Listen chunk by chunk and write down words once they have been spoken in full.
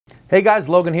Hey guys,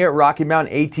 Logan here at Rocky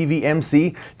Mountain ATV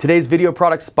MC. Today's video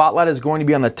product spotlight is going to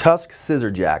be on the Tusk Scissor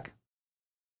Jack.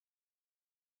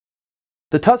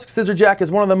 The Tusk Scissor Jack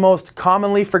is one of the most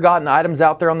commonly forgotten items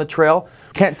out there on the trail.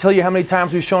 Can't tell you how many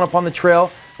times we've shown up on the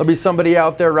trail. There'll be somebody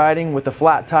out there riding with a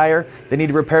flat tire. They need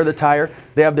to repair the tire.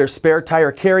 They have their spare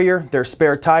tire carrier, their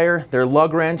spare tire, their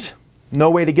lug wrench. No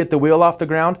way to get the wheel off the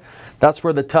ground. That's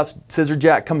where the Tusk Scissor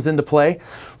Jack comes into play.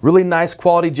 Really nice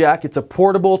quality jack. It's a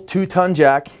portable 2-ton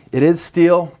jack. It is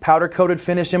steel, powder coated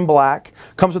finish in black.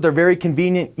 Comes with a very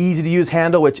convenient, easy to use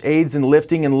handle which aids in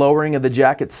lifting and lowering of the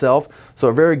jack itself. So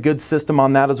a very good system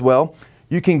on that as well.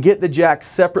 You can get the jack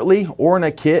separately or in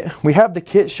a kit. We have the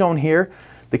kit shown here.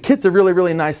 The kit's a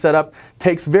really nice setup.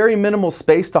 Takes very minimal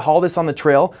space to haul this on the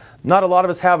trail. Not a lot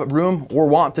of us have room or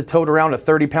want to tote around a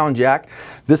 30-pound jack.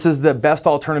 This is the best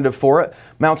alternative for it.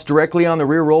 Mounts directly on the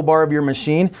rear roll bar of your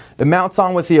machine. It mounts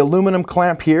on with the aluminum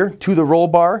clamp here to the roll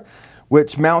bar,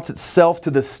 which mounts itself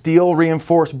to the steel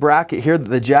reinforced bracket here that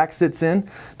the jack sits in.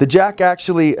 The jack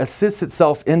actually assists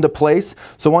itself into place.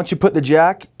 So once you put the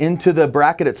jack into the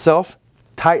bracket itself,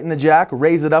 tighten the jack,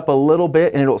 raise it up a little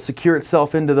bit, and it'll secure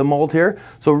itself into the mold here.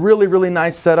 So really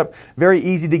nice setup. Very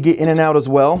easy to get in and out as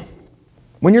well.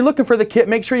 When you're looking for the kit,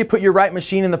 make sure you put your right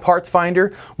machine in the parts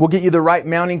finder. We'll get you the right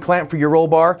mounting clamp for your roll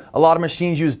bar. A lot of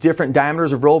machines use different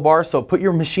diameters of roll bars, so put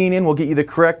your machine in. We'll get you the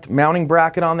correct mounting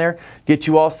bracket on there, get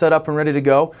you all set up and ready to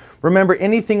go. Remember,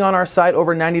 anything on our site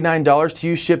over $99 to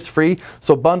use ships free,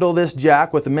 so bundle this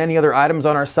jack with many other items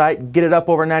on our site, get it up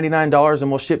over $99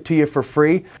 and we'll ship to you for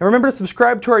free. And remember to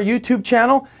subscribe to our YouTube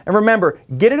channel, and remember,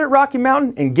 get it at Rocky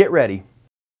Mountain and get ready.